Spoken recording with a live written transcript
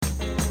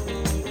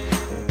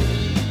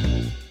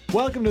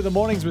Welcome to the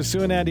Mornings with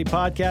Sue and Andy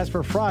podcast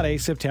for Friday,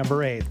 September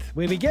 8th.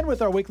 We begin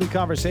with our weekly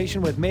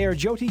conversation with Mayor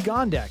Jyoti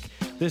Gondek.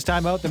 This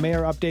time out, the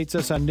mayor updates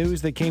us on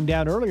news that came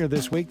down earlier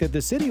this week that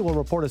the city will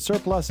report a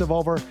surplus of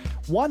over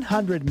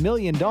 $100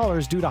 million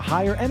due to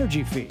higher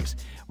energy fees.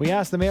 We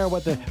asked the mayor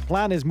what the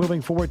plan is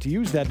moving forward to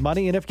use that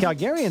money and if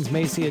Calgarians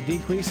may see a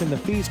decrease in the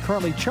fees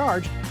currently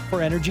charged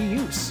for energy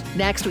use.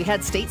 Next, we head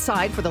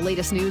stateside for the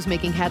latest news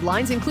making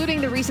headlines, including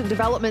the recent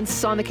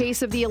developments on the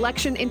case of the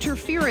election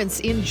interference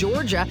in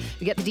Georgia.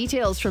 We get the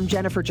details from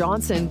Jennifer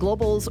Johnson,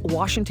 Global's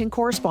Washington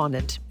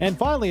Correspondent. And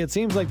finally, it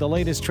seems like the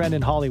latest trend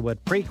in Hollywood,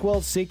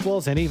 prequels,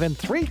 sequels, and even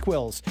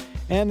threequels.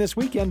 And this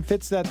weekend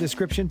fits that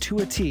description to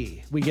a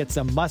T. We get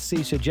some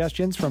must-see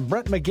suggestions from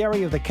Brett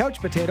Megarry of the Couch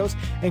Potatoes,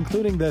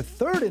 including the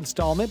third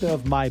installment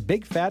of My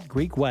Big Fat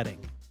Greek Wedding.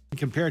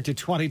 Compared to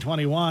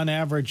 2021,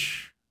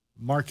 average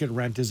market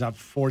rent is up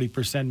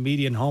 40%.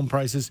 Median home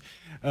prices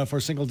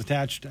for single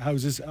detached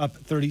houses up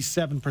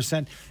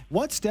 37%.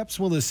 What steps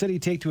will the city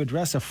take to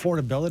address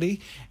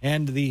affordability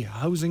and the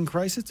housing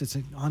crisis? It's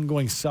an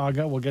ongoing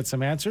saga. We'll get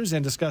some answers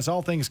and discuss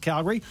all things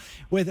Calgary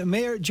with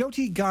Mayor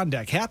Jyoti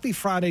Gondek. Happy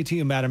Friday to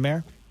you, Madam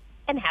Mayor.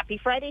 And happy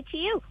Friday to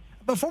you.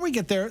 Before we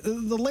get there,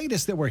 the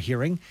latest that we're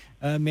hearing,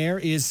 Mayor,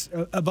 is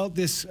about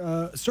this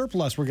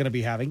surplus we're going to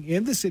be having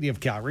in the city of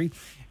Calgary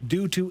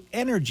due to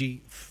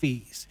energy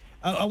fees.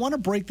 I want to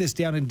break this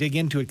down and dig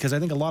into it because I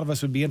think a lot of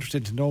us would be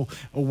interested to know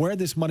where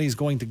this money is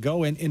going to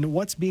go and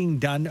what's being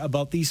done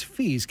about these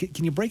fees.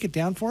 Can you break it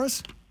down for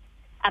us?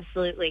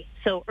 Absolutely.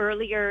 So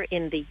earlier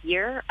in the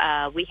year,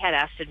 we had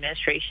asked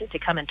administration to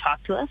come and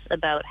talk to us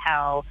about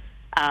how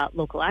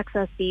local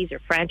access fees or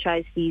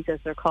franchise fees, as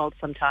they're called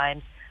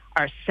sometimes,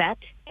 are set,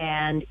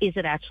 and is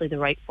it actually the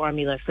right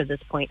formula for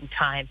this point in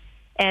time?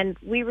 And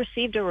we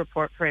received a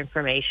report for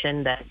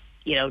information that,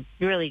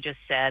 really just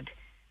said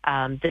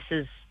this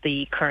is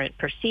the current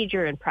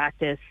procedure and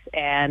practice,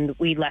 and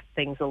we left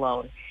things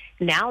alone.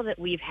 Now that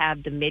we've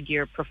had the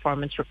mid-year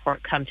performance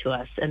report come to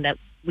us and that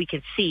we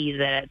can see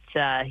that,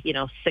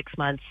 6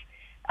 months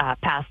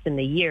past in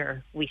the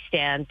year, we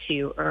stand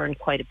to earn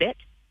quite a bit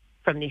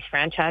from these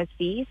franchise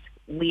fees.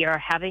 We are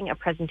having a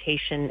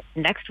presentation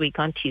next week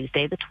on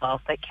Tuesday, the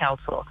 12th, at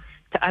Council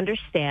to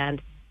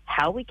understand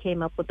how we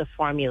came up with a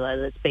formula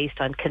that's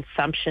based on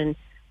consumption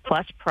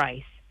plus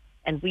price.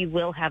 And we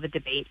will have a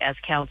debate as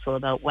Council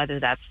about whether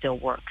that still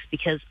works,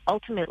 because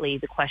ultimately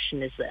the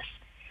question is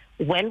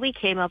this. When we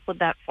came up with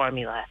that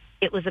formula,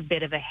 it was a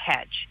bit of a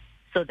hedge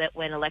so that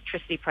when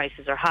electricity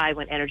prices are high,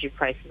 when energy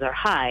prices are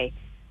high,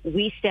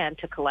 we stand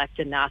to collect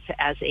enough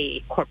as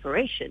a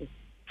corporation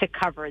to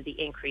cover the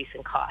increase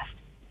in cost.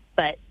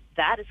 But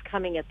that is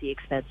coming at the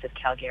expense of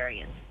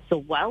Calgarians. So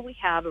while we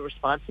have a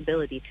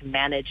responsibility to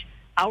manage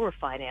our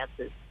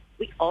finances,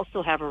 we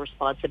also have a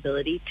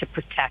responsibility to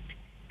protect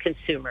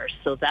consumers.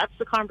 So that's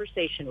the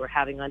conversation we're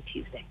having on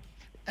Tuesday.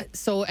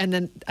 And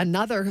then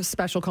another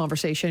special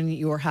conversation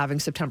you're having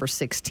September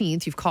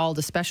 16th. You've called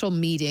a special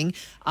meeting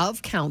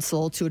of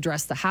council to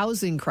address the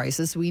housing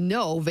crisis. We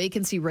know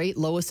vacancy rate,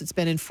 lowest it's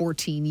been in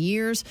 14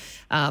 years.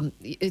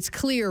 It's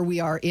clear we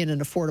are in an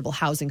affordable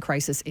housing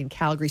crisis in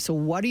Calgary. So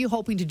what are you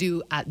hoping to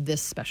do at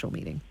this special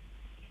meeting?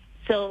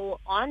 So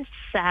on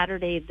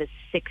Saturday the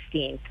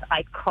 16th,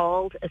 I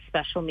called a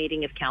special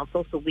meeting of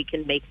council so we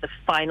can make the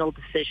final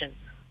decision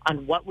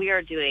on what we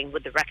are doing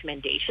with the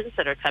recommendations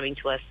that are coming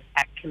to us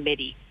at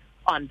committee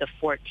on the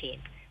 14th.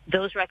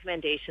 Those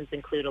recommendations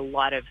include a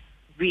lot of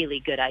really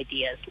good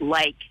ideas,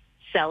 like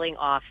selling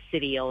off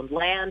city-owned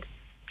land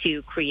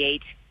to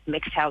create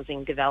mixed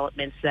housing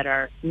developments that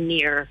are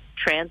near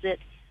transit,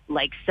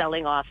 like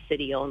selling off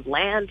city-owned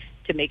land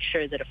to make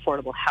sure that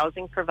affordable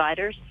housing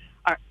providers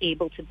are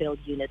able to build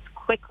units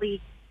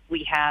quickly.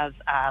 We have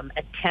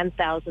a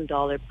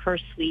 $10,000 per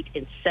suite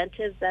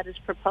incentive that is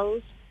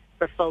proposed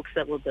for folks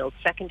that will build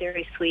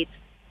secondary suites,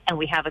 and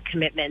we have a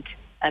commitment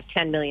of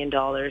 $10 million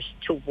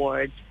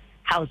towards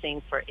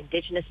housing for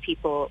Indigenous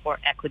people or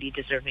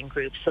equity-deserving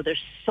groups. So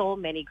there's so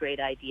many great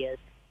ideas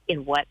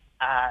in what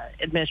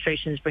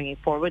administration is bringing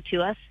forward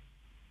to us.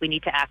 We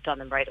need to act on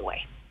them right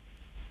away.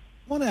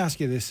 I want to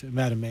ask you this,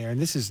 Madam Mayor, and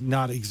this is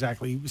not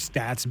exactly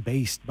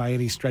stats-based by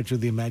any stretch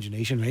of the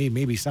imagination. Hey,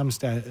 maybe some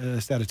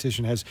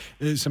statistician has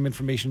some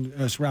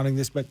information surrounding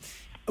this, but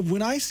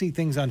when I see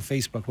things on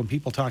Facebook, when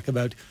people talk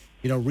about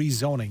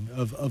rezoning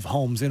of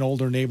homes in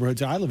older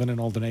neighborhoods. I live in an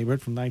older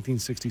neighborhood from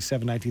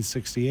 1967,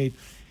 1968.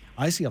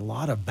 I see a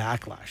lot of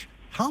backlash.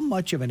 How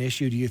much of an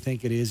issue do you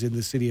think it is in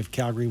the city of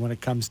Calgary when it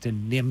comes to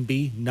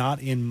NIMBY,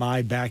 not in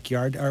my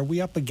backyard? Are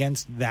we up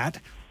against that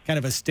kind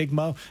of a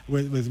stigma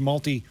with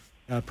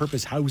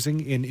multi-purpose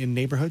housing in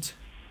neighborhoods?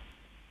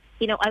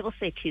 I will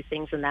say two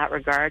things in that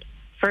regard.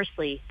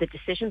 Firstly, the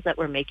decisions that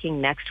we're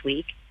making next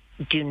week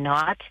do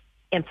not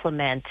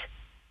implement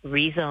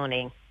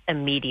rezoning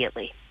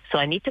immediately. So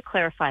I need to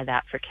clarify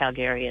that for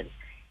Calgarians.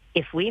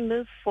 If we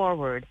move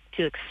forward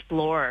to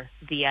explore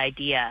the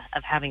idea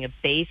of having a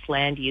base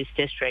land use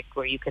district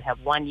where you could have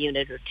 1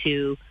 unit or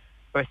 2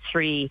 or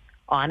 3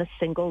 on a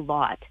single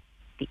lot,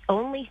 the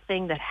only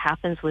thing that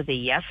happens with a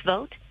yes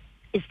vote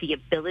is the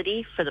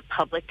ability for the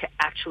public to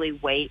actually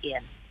weigh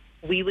in.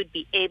 We would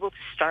be able to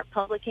start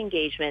public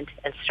engagement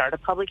and start a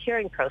public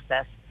hearing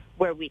process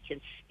where we can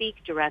speak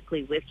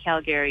directly with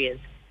Calgarians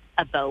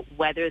about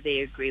whether they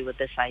agree with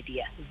this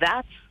idea.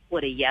 That's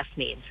what a yes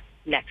means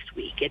next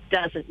week. It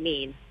doesn't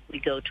mean we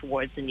go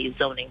towards a new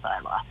zoning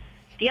bylaw.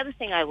 The other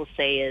thing I will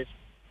say is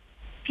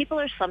people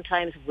are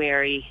sometimes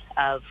wary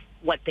of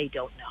what they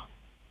don't know.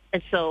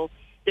 And so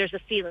there's a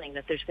feeling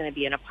that there's going to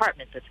be an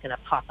apartment that's going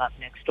to pop up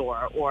next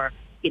door, or,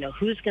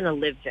 who's going to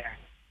live there.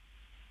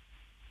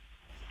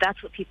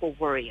 That's what people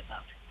worry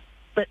about.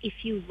 But if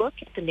you look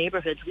at the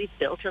neighborhoods we've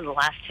built in the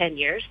last 10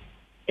 years,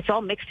 it's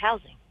all mixed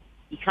housing.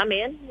 You come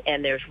in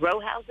and there's row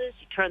houses,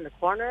 you turn the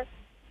corner,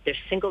 there's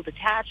single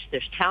detached,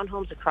 there's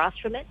townhomes across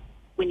from it.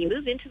 When you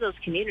move into those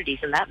communities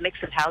and that mix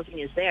of housing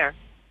is there,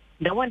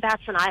 no one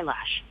bats an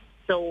eyelash.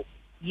 So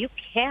you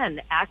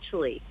can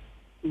actually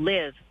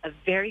live a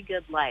very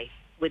good life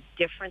with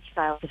different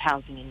styles of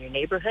housing in your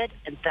neighborhood,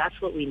 and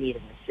that's what we need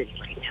in the city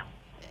right now.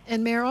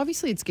 And Mayor,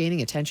 obviously it's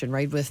gaining attention,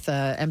 right, with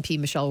MP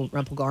Michelle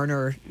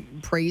Rempel-Garner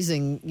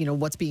praising,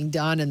 what's being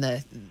done and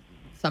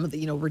some of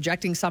the,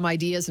 rejecting some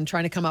ideas and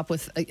trying to come up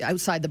with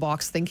outside the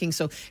box thinking.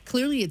 So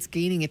clearly it's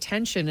gaining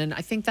attention. And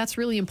I think that's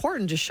really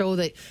important to show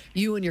that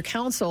you and your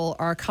council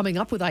are coming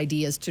up with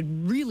ideas to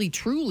really,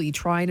 truly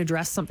try and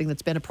address something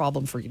that's been a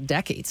problem for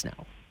decades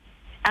now.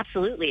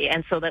 Absolutely.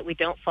 And so that we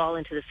don't fall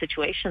into the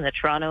situation that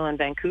Toronto and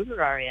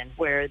Vancouver are in,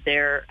 where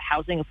their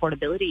housing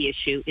affordability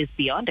issue is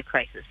beyond a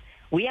crisis.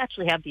 We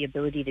actually have the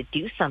ability to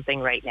do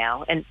something right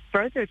now. And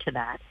further to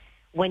that,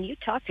 when you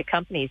talk to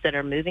companies that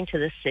are moving to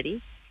this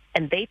city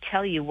and they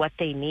tell you what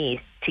they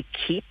need to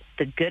keep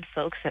the good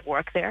folks that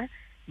work there,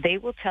 they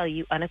will tell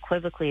you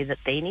unequivocally that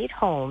they need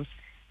homes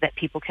that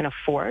people can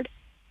afford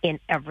in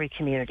every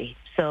community.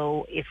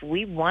 So if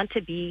we want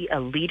to be a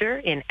leader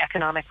in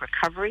economic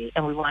recovery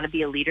and we want to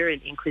be a leader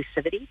in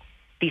inclusivity,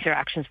 these are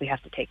actions we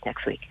have to take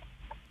next week.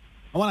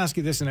 I want to ask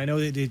you this, and I know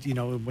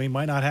that we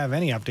might not have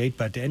any update,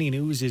 but any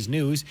news is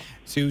news.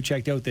 Sue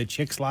checked out the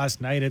Chicks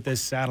last night at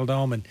this Saddle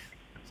Dome and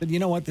said, you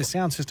know what, the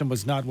sound system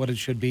was not what it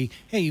should be.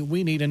 Hey,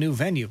 we need a new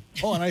venue.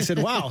 Oh, and I said,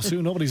 wow,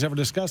 Sue, nobody's ever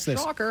discussed this.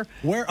 Shocker.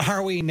 Where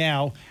are we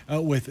now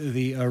with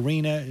the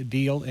arena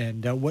deal,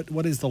 and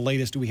what is the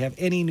latest? Do we have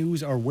any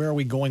news, or where are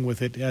we going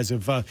with it as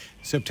of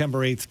September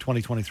 8th,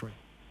 2023?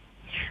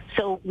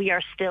 So we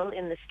are still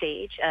in the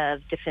stage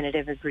of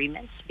definitive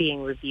agreements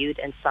being reviewed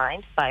and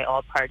signed by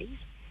all parties.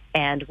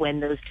 And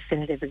when those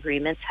definitive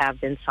agreements have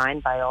been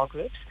signed by all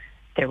groups,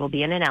 there will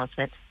be an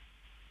announcement.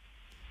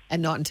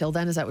 And not until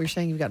then? Is that what you're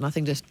saying? You've got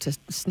nothing to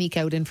sneak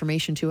out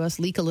information to us,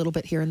 leak a little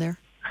bit here and there?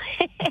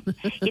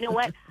 You know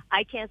what?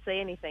 I can't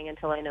say anything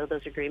until I know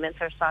those agreements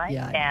are signed.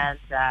 Yeah, and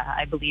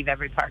I believe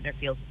every partner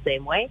feels the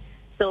same way.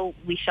 So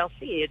we shall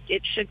see.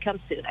 It should come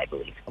soon, I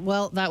believe.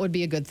 Well, that would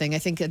be a good thing. I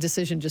think a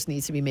decision just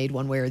needs to be made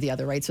one way or the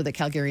other, right? So that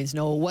Calgarians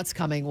know what's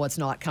coming, what's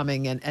not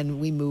coming,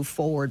 and we move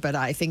forward. But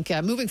I think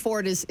moving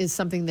forward is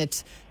something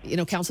that,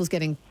 council's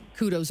getting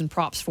kudos and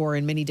props for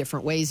in many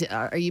different ways.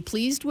 Are you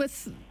pleased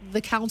with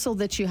the council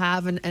that you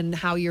have and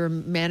how you're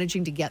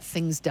managing to get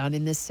things done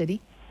in this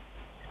city?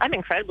 I'm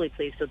incredibly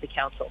pleased with the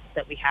council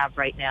that we have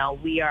right now.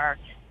 We are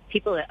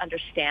people that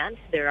understand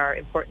there are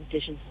important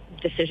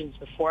decisions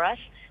before us.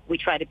 We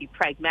try to be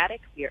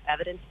pragmatic. We are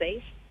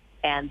evidence-based.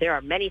 And there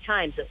are many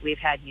times that we've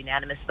had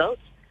unanimous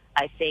votes.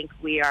 I think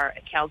we are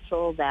a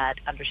council that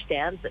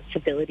understands that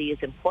civility is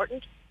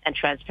important and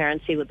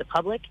transparency with the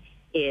public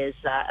is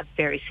a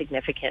very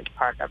significant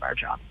part of our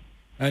job.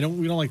 We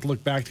don't like to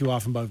look back too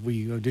often, but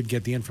we did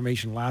get the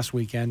information last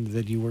weekend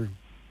that you were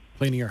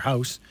cleaning your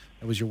house.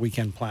 That was your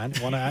weekend plan.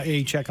 Want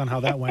to check on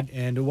how that went.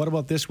 And what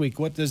about this week?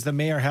 What does the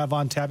mayor have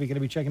on tap? You're going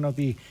to be checking out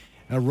the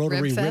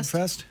Rotary Rib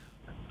Fest?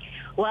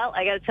 Well,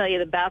 I got to tell you,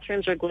 the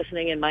bathrooms are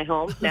glistening in my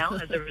home now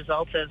as a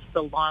result of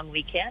the long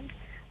weekend.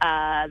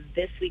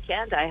 This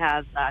weekend, I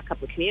have a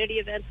couple of community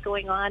events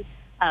going on.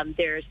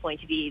 There's going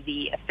to be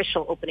the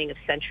official opening of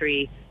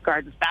Century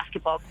Gardens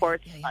basketball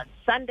courts on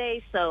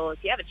Sunday. So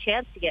if you have a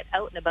chance to get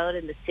out and about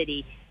in the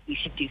city, you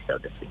should do so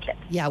this weekend.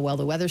 Yeah, well,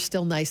 the weather's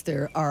still nice.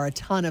 There are a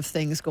ton of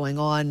things going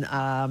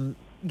on.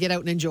 Get out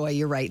and enjoy.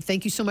 You're right.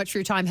 Thank you so much for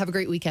your time. Have a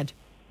great weekend.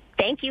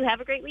 Thank you.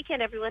 Have a great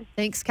weekend, everyone.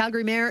 Thanks.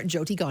 Calgary Mayor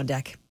Jyoti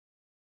Gondek.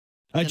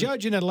 A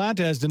judge in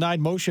Atlanta has denied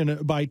motion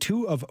by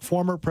two of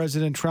former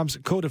President Trump's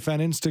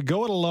co-defendants to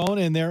go it alone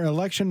in their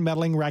election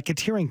meddling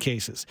racketeering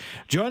cases.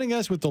 Joining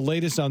us with the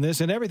latest on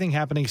this and everything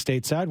happening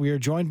stateside, we are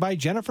joined by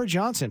Jennifer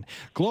Johnson,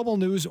 Global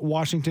News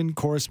Washington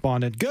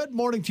Correspondent. Good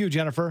morning to you,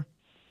 Jennifer.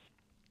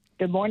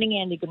 Good morning,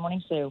 Andy. Good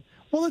morning, Sue.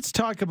 Well, let's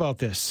talk about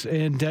this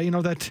and,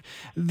 that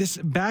this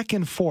back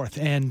and forth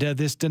and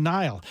this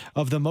denial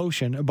of the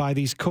motion by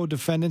these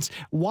co-defendants.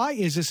 Why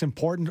is this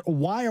important?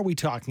 Why are we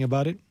talking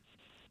about it?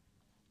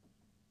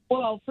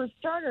 Well, for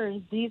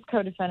starters, these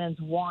co-defendants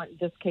want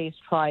this case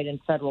tried in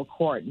federal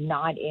court,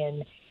 not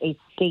in a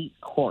state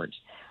court,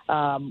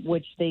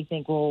 which they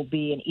think will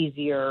be an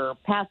easier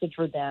passage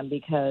for them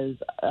because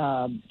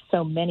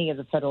so many of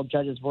the federal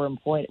judges were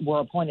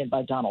appointed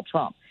by Donald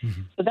Trump.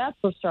 Mm-hmm. So that's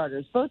for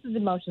starters. Both of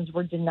the motions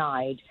were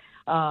denied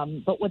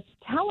But what's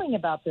telling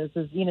about this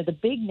is, the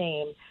big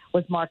name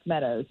was Mark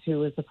Meadows, who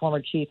was the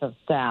former chief of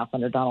staff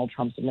under Donald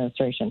Trump's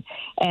administration.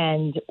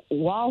 And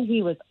while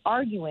he was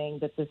arguing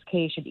that this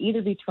case should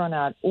either be thrown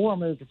out or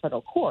moved to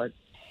federal court,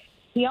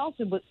 he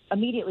also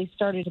immediately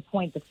started to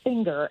point the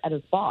finger at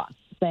his boss,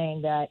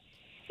 saying that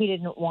he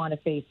didn't want to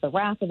face the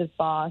wrath of his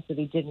boss, if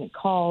he didn't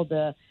call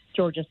the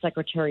Georgia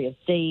Secretary of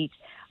State,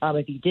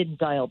 if he didn't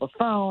dial the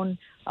phone.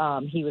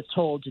 He was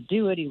told to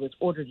do it. He was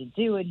ordered to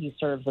do it. He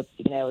serves at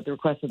the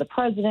request of the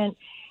president.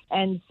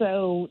 And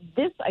so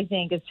this, I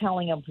think, is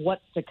telling of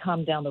what's to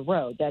come down the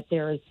road, that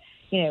there's,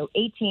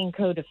 18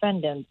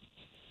 co-defendants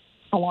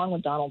along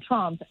with Donald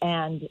Trump,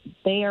 and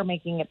they are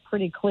making it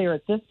pretty clear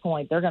at this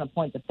point they're going to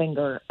point the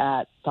finger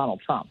at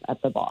Donald Trump,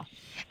 at the boss.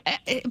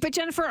 But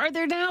Jennifer, are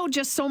there now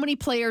just so many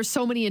players,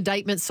 so many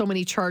indictments, so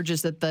many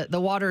charges that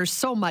the water is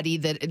so muddy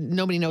that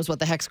nobody knows what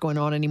the heck's going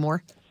on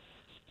anymore?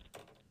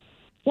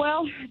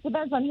 Well, it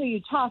depends on who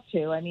you talk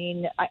to. I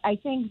mean, I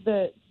think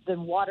the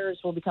waters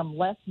will become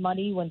less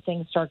muddy when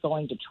things start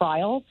going to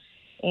trial.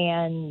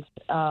 And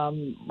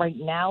right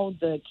now,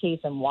 the case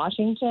in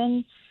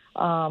Washington,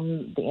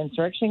 the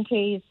insurrection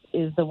case,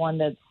 is the one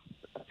that's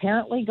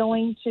apparently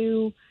going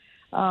to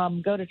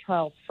go to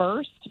trial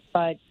first.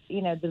 But,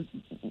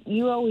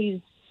 you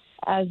always,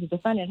 as a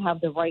defendant,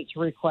 have the right to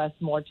request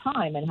more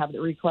time and have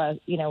the request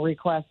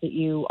that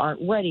you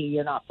aren't ready,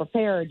 you're not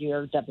prepared,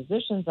 your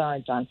depositions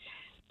aren't done.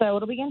 So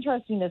it'll be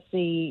interesting to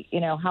see,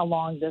 how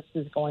long this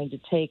is going to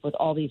take with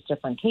all these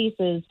different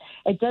cases.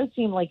 It does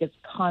seem like it's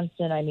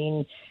constant. I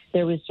mean,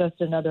 there was just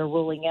another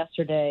ruling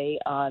yesterday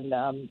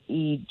on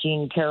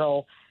Jean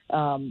Carroll,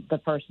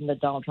 the person that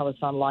Donald Trump was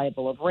found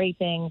liable of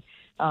raping.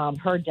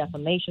 Her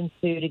defamation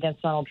suit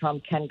against Donald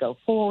Trump can go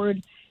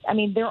forward. I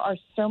mean, there are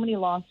so many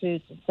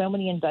lawsuits, so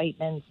many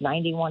indictments,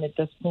 91 at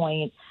this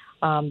point,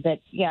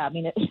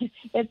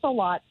 it's a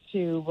lot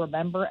to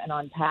remember and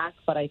unpack.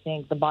 But I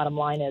think the bottom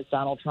line is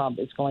Donald Trump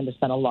is going to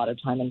spend a lot of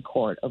time in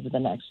court over the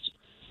next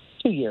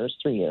 2 years,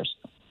 3 years.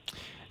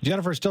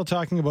 Jennifer, still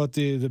talking about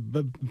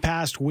the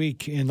past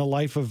week in the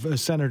life of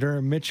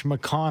Senator Mitch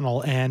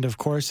McConnell and, of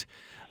course,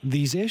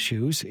 these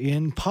issues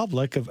in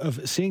public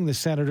of seeing the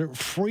senator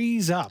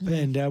freeze up.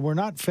 And we're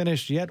not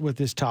finished yet with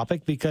this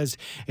topic because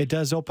it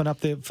does open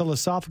up the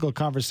philosophical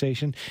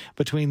conversation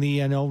between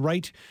the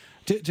right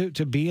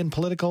to be in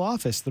political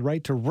office, the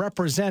right to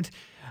represent,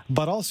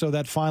 but also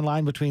that fine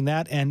line between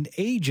that and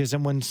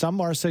ageism, when some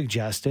are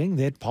suggesting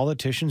that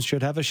politicians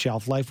should have a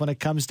shelf life when it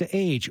comes to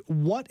age.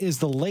 What is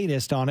the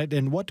latest on it,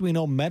 and what do we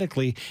know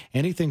medically?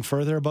 Anything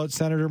further about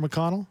Senator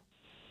McConnell?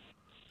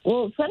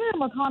 Well, Senator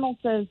McConnell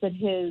says that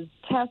his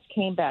test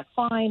came back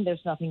fine.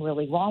 There's nothing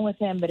really wrong with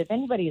him. But if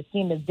anybody has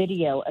seen the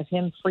video of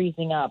him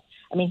freezing up,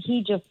 I mean,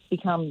 he just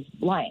becomes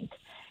blank.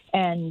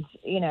 And,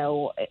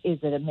 is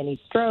it a mini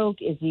stroke?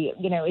 Is he,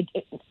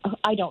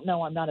 I don't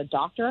know. I'm not a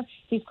doctor.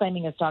 He's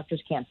claiming his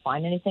doctors can't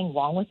find anything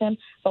wrong with him.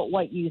 But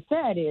what you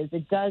said is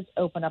it does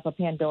open up a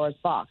Pandora's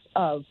box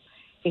of,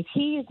 if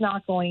he is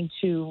not going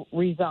to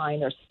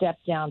resign or step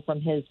down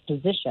from his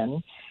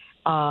position,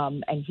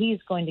 and he's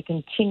going to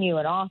continue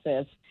in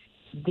office,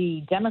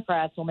 the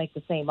Democrats will make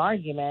the same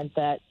argument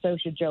that so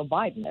should Joe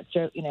Biden.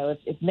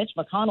 If Mitch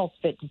McConnell's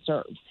fit to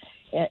serve,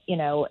 as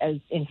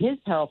in his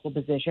powerful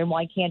position,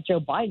 why can't Joe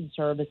Biden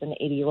serve as an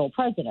 80-year-old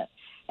president?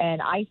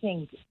 And I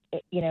think,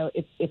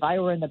 if I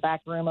were in the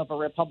back room of a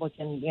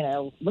Republican,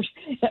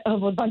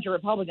 of a bunch of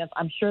Republicans,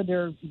 I'm sure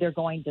they're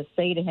going to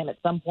say to him at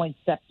some point,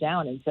 step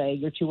down and say,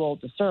 you're too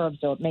old to serve.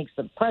 So it makes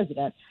the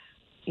president,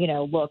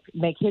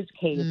 make his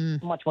case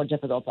much more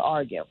difficult to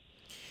argue.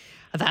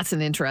 That's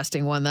an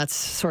interesting one. That's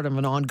sort of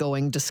an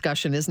ongoing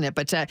discussion, isn't it?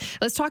 But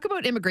let's talk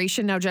about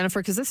immigration now,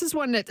 Jennifer, because this is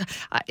one that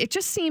it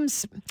just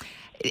seems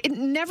it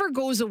never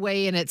goes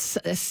away, and it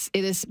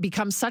has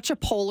become such a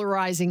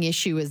polarizing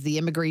issue as the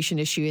immigration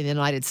issue in the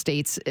United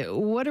States.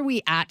 What are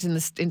we at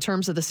in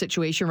terms of the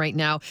situation right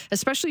now,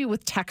 especially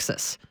with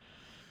Texas?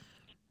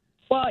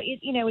 Well,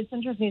 it's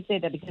interesting to say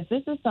that, because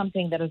this is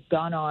something that has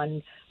gone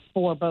on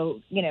for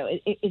both,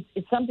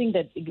 it's something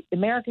that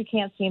America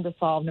can't seem to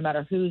solve no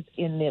matter who's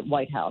in the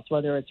White House,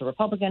 whether it's a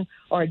Republican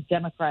or a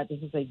Democrat. This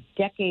is a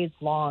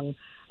decades-long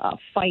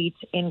fight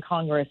in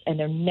Congress, and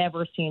there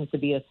never seems to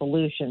be a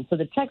solution. So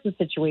the Texas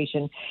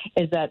situation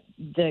is that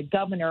the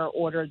governor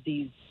ordered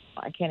these,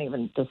 I can't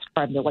even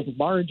describe them, they're like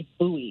large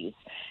buoys,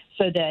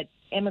 so that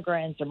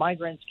immigrants or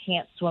migrants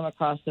can't swim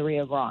across the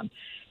Rio Grande.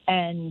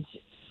 And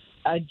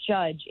a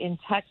judge in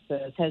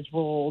Texas has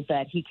ruled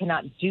that he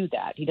cannot do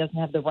that. He doesn't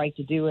have the right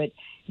to do it.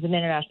 It's an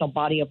international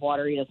body of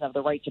water. He doesn't have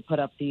the right to put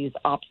up these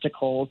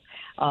obstacles.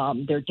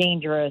 They're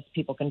dangerous.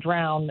 People can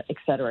drown, et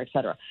cetera, et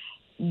cetera.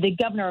 The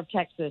governor of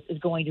Texas is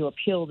going to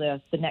appeal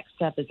this. The next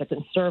step is a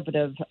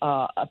conservative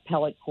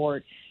appellate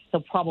court.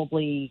 So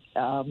probably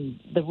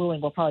the ruling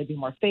will probably be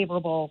more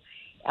favorable.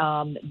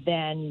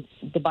 Then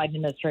the Biden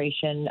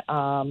administration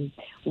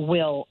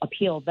will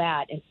appeal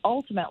that. And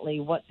ultimately,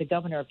 what the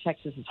governor of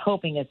Texas is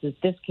hoping is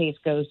this case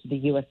goes to the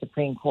U.S.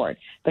 Supreme Court.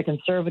 The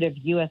conservative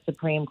U.S.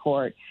 Supreme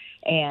Court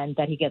and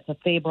that he gets a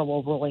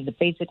favorable ruling that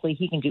basically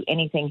he can do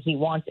anything he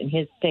wants in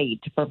his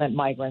state to prevent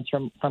migrants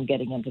from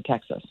getting into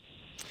Texas.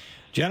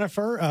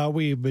 Jennifer,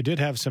 we did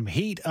have some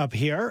heat up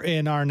here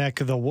in our neck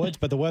of the woods,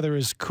 but the weather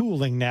is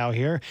cooling now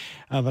here.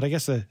 But I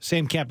guess the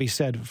same can't be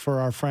said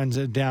for our friends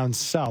down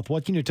south.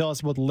 What can you tell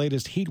us about the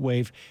latest heat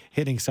wave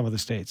hitting some of the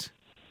states?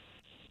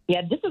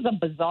 Yeah, this is a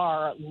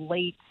bizarre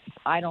late,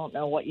 I don't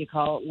know what you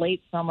call it,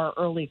 late summer,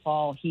 early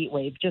fall heat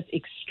wave, just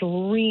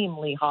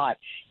extremely hot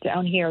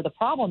down here. The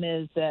problem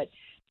is that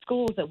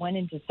schools that went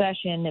into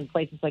session in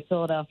places like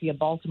Philadelphia,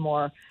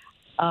 Baltimore,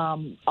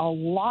 a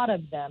lot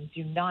of them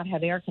do not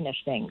have air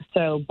conditioning.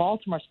 So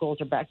Baltimore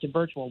schools are back to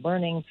virtual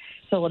learning.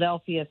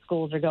 Philadelphia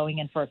schools are going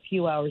in for a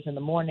few hours in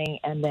the morning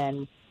and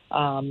then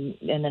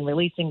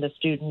releasing the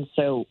students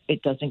so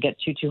it doesn't get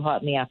too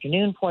hot in the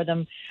afternoon for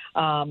them.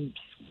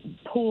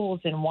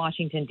 Pools in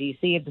Washington,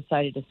 D.C. have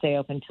decided to stay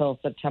open until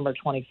September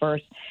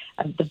 21st.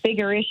 The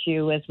bigger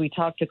issue, as we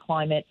talk to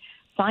climate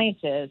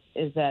scientists,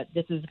 is that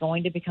this is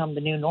going to become the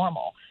new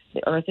normal.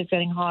 The Earth is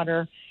getting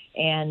hotter.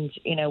 And,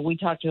 we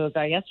talked to a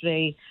guy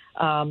yesterday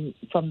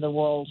from the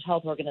World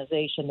Health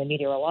Organization, the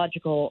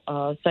meteorological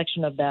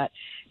section of that,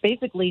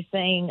 basically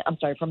saying,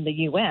 from the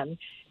UN,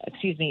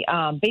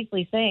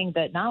 basically saying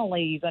that not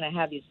only are you going to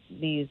have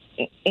these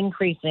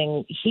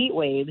increasing heat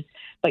waves,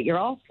 but you're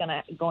also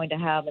going to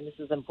have, and this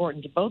is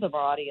important to both of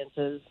our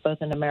audiences,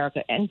 both in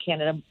America and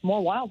Canada,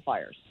 more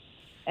wildfires.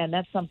 And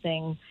that's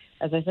something,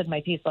 as I said in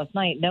my piece last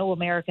night, no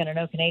American or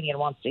no Canadian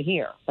wants to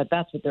hear, but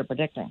that's what they're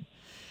predicting.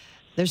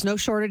 There's no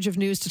shortage of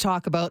news to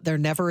talk about. There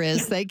never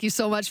is. Thank you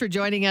so much for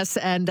joining us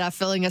and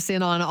filling us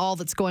in on all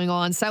that's going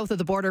on south of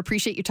the border.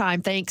 Appreciate your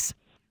time. Thanks.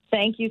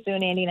 Thank you,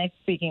 soon, Andy. Nice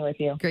speaking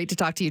with you. Great to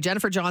talk to you.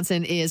 Jennifer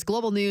Johnson is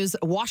Global News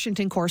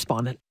Washington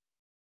Correspondent.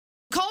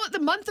 Call it the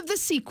month of the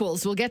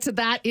sequels. We'll get to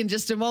that in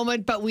just a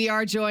moment, but we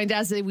are joined,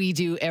 as we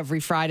do every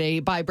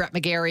Friday, by Brett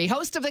Megarry,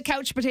 host of The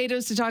Couch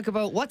Potatoes, to talk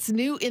about what's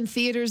new in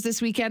theaters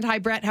this weekend. Hi,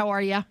 Brett. How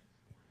are you?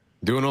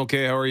 Doing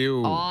okay. How are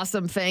you?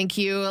 Awesome. Thank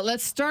you.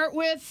 Let's start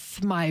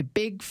with My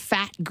Big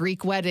Fat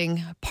Greek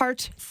Wedding,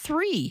 Part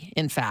 3,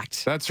 in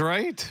fact. That's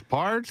right.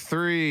 Part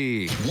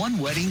 3. One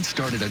wedding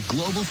started a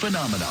global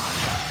phenomenon.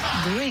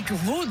 Greek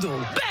voodoo.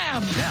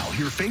 Bam! Now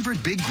your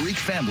favorite big Greek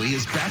family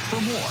is back for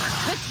more.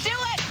 Let's do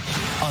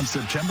it! On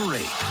September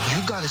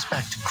 8th. You got us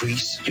back to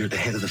Greece. You're the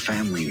head of the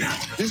family now.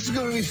 This is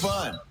going to be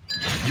fun.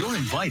 You're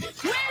invited.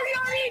 Wear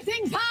your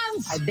eating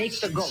pants! I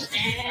baked the goat.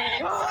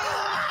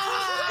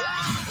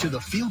 To the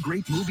Feel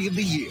Great Movie of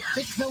the Year.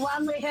 It's the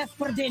one we have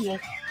for dinner.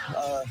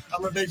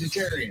 I'm a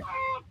vegetarian.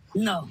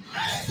 No.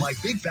 My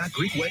Big Fat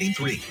Greek Wedding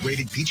 3,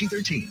 rated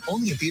PG-13,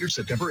 only in theaters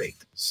September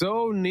 8th.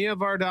 So Nia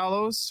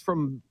Vardalos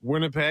from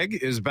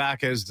Winnipeg is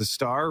back as the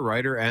star,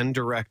 writer, and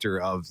director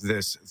of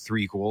this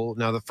threequel.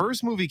 Now, the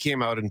first movie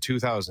came out in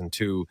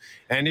 2002,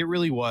 and it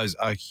really was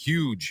a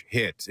huge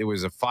hit. It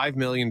was a $5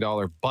 million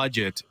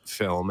budget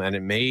film, and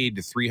it made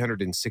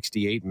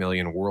 $368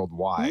 million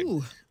worldwide.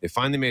 Ooh. They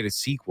finally made a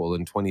sequel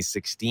in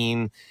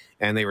 2016,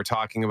 and they were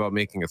talking about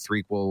making a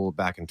threequel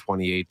back in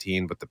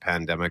 2018, but the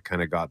pandemic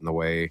kind of got in the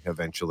way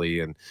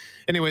eventually. And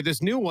anyway,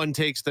 this new one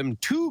takes them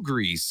to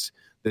Greece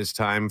this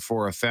time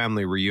for a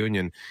family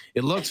reunion.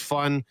 It looks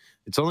fun.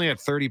 It's only at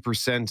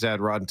 30% at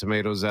Rotten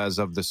Tomatoes as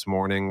of this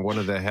morning. One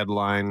of the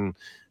headlines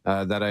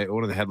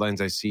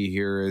I see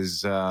here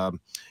is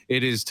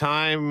it is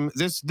time.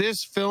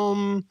 This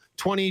film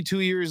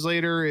 22 years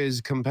later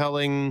is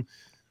compelling.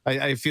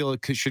 I feel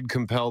it should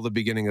compel the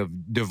beginning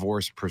of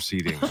divorce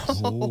proceedings.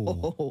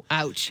 Oh,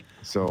 ouch.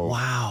 So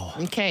Wow.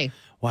 Okay.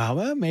 Wow,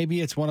 well,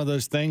 maybe it's one of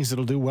those things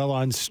that'll do well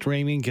on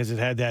streaming because it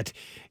had that,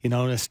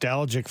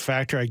 nostalgic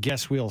factor. I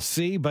guess we'll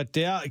see. But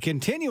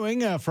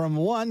continuing from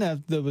one,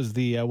 there was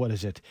the,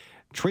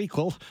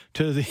 Threequel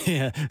to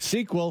the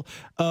sequel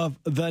of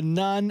The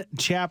Nun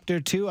Chapter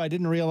 2. I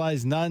didn't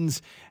realize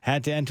nuns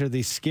had to enter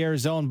the scare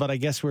zone, but I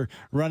guess we're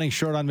running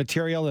short on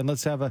material, and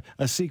let's have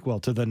a sequel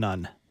to The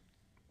Nun.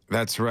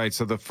 that's right.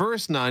 So the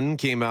first Nun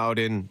came out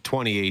in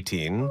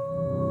 2018.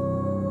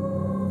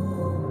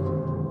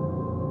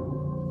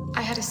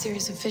 I had a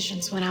series of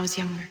visions when I was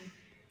younger.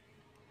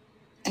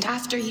 And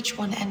after each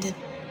one ended,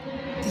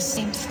 the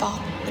same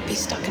thought would be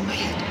stuck in my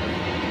head.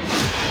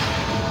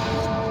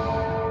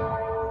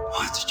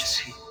 What did you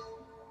see?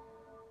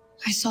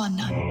 I saw a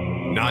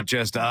nun. Not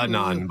just a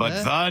nun,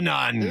 but the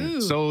nun.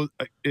 Ooh. So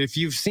if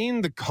you've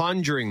seen the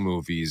Conjuring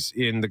movies,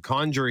 in The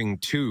Conjuring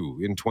 2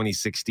 in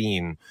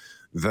 2016,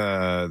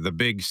 the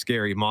big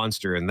scary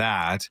monster in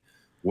that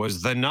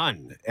was the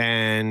nun,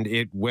 and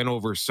it went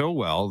over so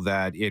well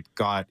that it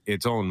got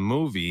its own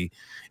movie.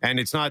 And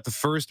it's not the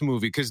first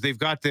movie because they've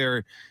got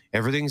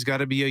everything's got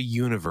to be a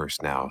universe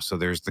now. So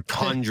there's the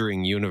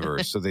Conjuring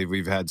universe. So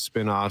we've had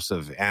spin-offs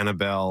of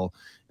Annabelle,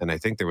 and I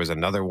think there was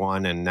another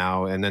one, and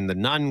then the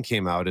Nun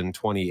came out in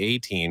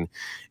 2018,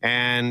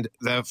 and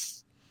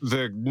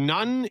the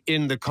Nun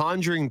in The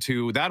Conjuring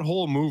 2, that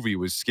whole movie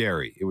was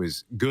scary. It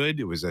was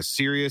good. It was a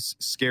serious,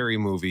 scary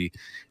movie.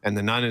 And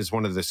The Nun is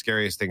one of the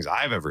scariest things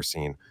I've ever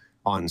seen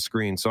on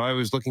screen. So I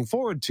was looking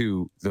forward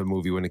to the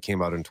movie when it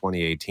came out in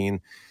 2018.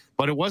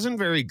 but it wasn't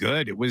very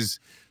good. It was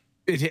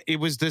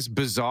this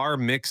bizarre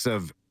mix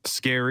of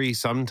scary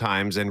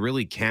sometimes and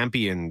really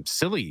campy and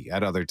silly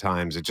at other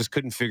times. It just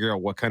couldn't figure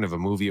out what kind of a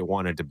movie it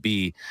wanted to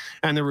be.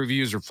 And the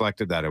reviews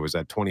reflected that. It was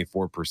at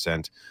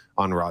 24%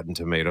 on Rotten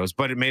Tomatoes,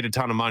 but it made a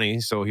ton of money.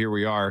 So here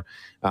we are.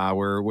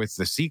 We're with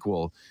the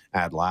sequel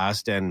at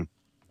last. And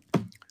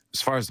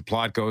as far as the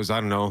plot goes, I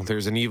don't know.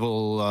 There's an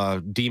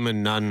evil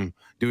demon nun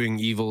doing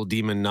evil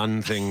demon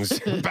nun things.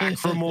 Back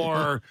for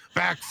more,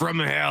 back from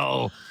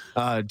hell,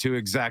 to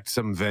exact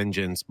some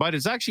vengeance. But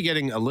it's actually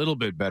getting a little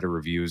bit better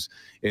reviews.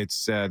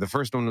 It's the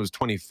first one was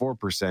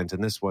 24%,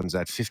 and this one's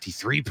at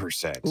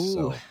 53%. Ooh,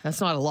 so,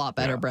 that's not a lot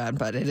better, Brad,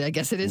 but I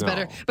guess it is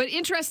better. But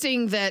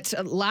interesting that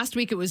last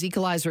week it was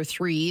Equalizer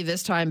 3.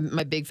 This time,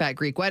 My Big Fat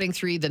Greek Wedding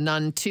 3, The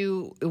Nun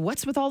 2.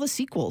 What's with all the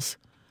sequels?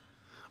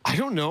 I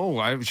don't know.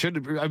 I've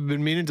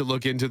been meaning to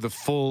look into the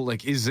full,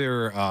 like, is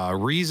there a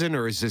reason,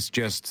 or is this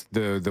just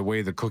the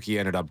way the cookie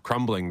ended up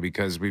crumbling?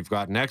 Because we've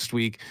got next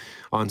week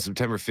on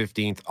September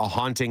 15th, A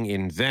Haunting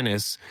in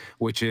Venice,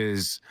 which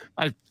is,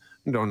 I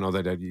don't know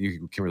that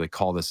you can really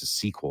call this a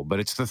sequel, but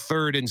it's the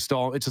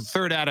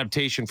third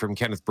adaptation from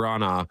Kenneth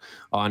Branagh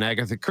on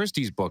Agatha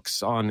Christie's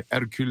books on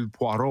Hercule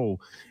Poirot.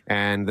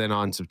 And then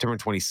on September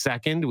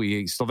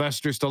 22nd,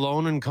 Sylvester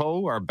Stallone and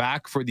co. are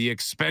back for The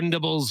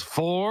Expendables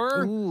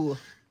 4. Ooh.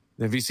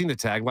 Have you seen the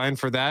tagline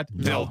for that?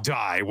 No. They'll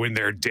die when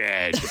they're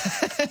dead.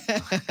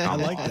 I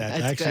like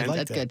that.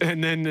 That's good.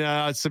 And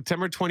then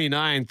September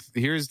 29th,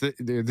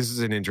 this is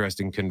an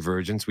interesting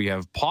convergence. We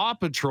have Paw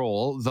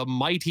Patrol, the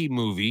Mighty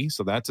movie.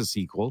 So that's a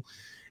sequel.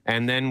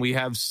 And then we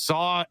have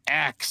Saw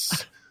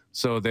X.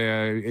 So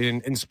they're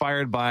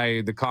inspired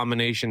by the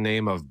combination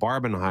name of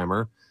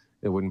Barbenheimer.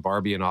 When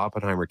Barbie and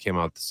Oppenheimer came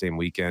out the same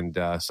weekend.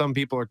 Some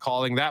people are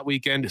calling that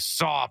weekend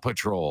Saw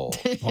Patrol.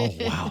 Oh,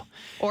 wow.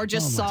 Or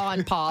just Saw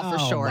and Paw for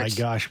short. Oh, my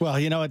gosh. Well,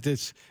 you know what?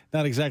 It's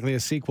not exactly a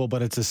sequel,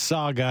 but it's a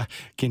saga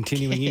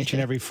continuing each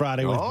and every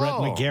Friday with Brett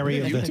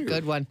Megarry of the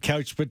good one.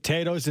 Couch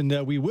Potatoes.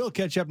 And we will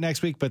catch up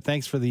next week, but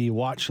thanks for the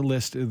watch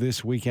list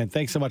this weekend.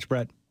 Thanks so much,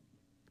 Brett.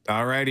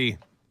 All righty.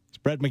 It's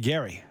Brett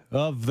Megarry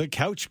of the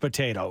Couch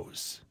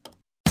Potatoes.